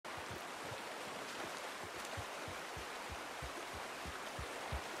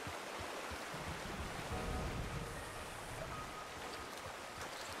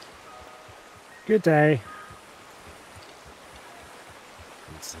Good day.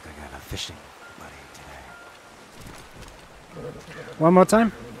 Looks like I got a fishing buddy today. One more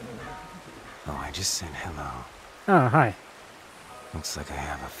time? Oh, I just said hello. Oh, hi. Looks like I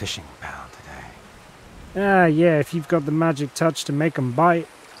have a fishing pal today. Ah, yeah, if you've got the magic touch to make them bite.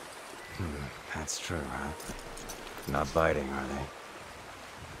 That's true, huh? Not biting, are they?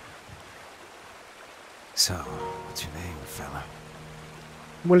 So, what's your name, fella?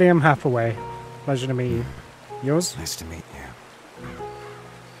 William Hathaway. Pleasure to meet you. Yours? Nice to meet you.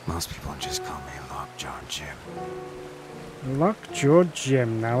 Most people just call me Lockjaw Jim. Lockjaw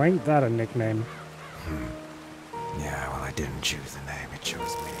Jim. Now, ain't that a nickname? Yeah, well, I didn't choose the name, it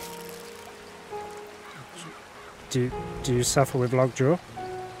chose me. Do you suffer with lockjaw?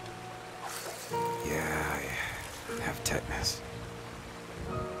 Yeah, I have tetanus.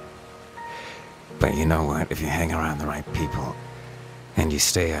 But you know what? If you hang around the right people, and you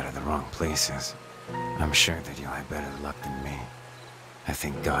stay out of the wrong places, I'm sure that you'll have better luck than me. I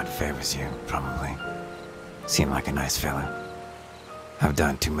think God favors you, probably. Seem like a nice fella. I've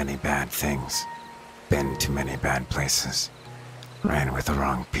done too many bad things. Been to many bad places. Ran with the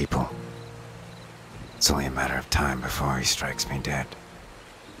wrong people. It's only a matter of time before he strikes me dead.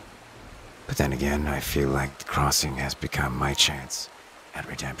 But then again, I feel like the crossing has become my chance at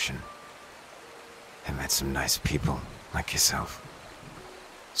redemption. I met some nice people, like yourself.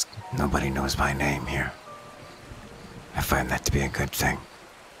 Nobody knows my name here. I find that to be a good thing.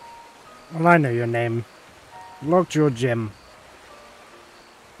 Well, I know your name. Lockjaw Jim.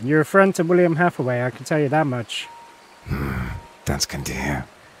 You're a friend to William Hathaway, I can tell you that much. That's good to hear.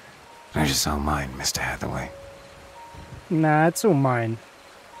 I just all mine, Mr. Hathaway. Nah, it's all mine.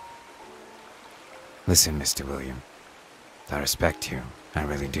 Listen, Mr. William. I respect you. I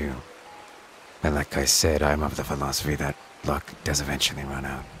really do. But like I said, I'm of the philosophy that luck does eventually run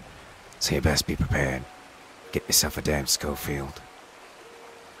out. So you best be prepared. Get yourself a damn Schofield.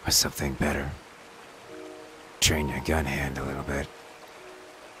 Or something better. Train your gun hand a little bit.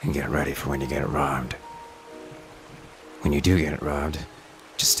 And get ready for when you get robbed. When you do get robbed,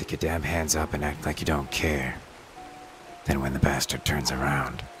 just stick your damn hands up and act like you don't care. Then when the bastard turns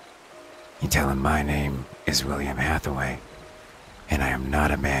around, you tell him my name is William Hathaway, and I am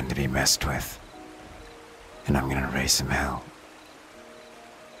not a man to be messed with. And I'm gonna raise some hell.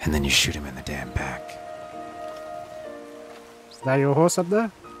 And then you shoot him in the damn back. Is that your horse up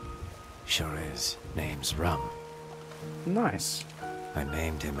there? Sure is. Name's Rum. Nice. I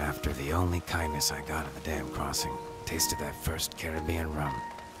named him after the only kindness I got at the damn crossing. Tasted that first Caribbean rum.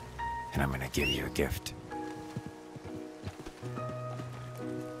 And I'm gonna give you a gift.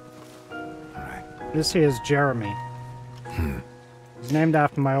 Alright. This here's Jeremy. He's named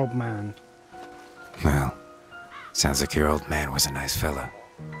after my old man. Well, sounds like your old man was a nice fella.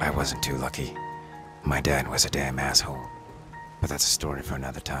 I wasn't too lucky. My dad was a damn asshole. But that's a story for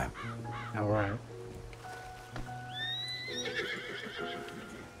another time. Alright.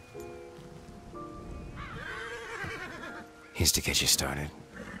 Here's to get you started.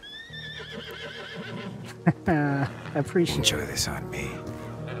 I appreciate it. Enjoy this on me.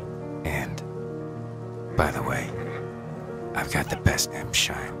 And, by the way, I've got the best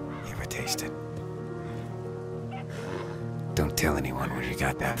M-Shine you ever tasted. Don't tell anyone where you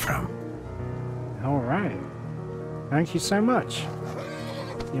got that from. Alright. Thank you so much.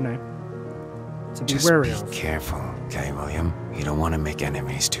 You know, to be Just wary be of. careful, okay, William? You don't want to make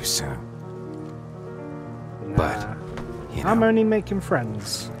enemies too soon. Nah, But, you know... I'm only making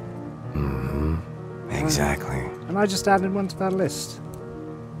friends. Exactly. And I just added one to that list.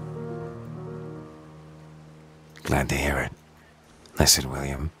 Glad to hear it. Listen,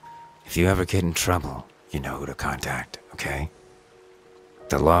 William, if you ever get in trouble, you know who to contact, okay?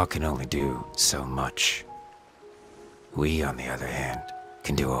 The law can only do so much. We, on the other hand,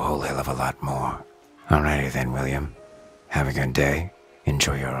 can do a whole hell of a lot more. Alrighty then, William. Have a good day.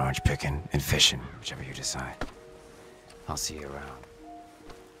 Enjoy your orange picking and fishing, whichever you decide. I'll see you around.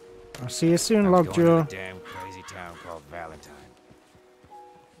 I'll see you soon, I'm going Lockjaw. to a damn crazy town called Valentine.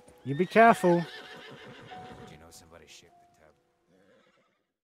 You be careful.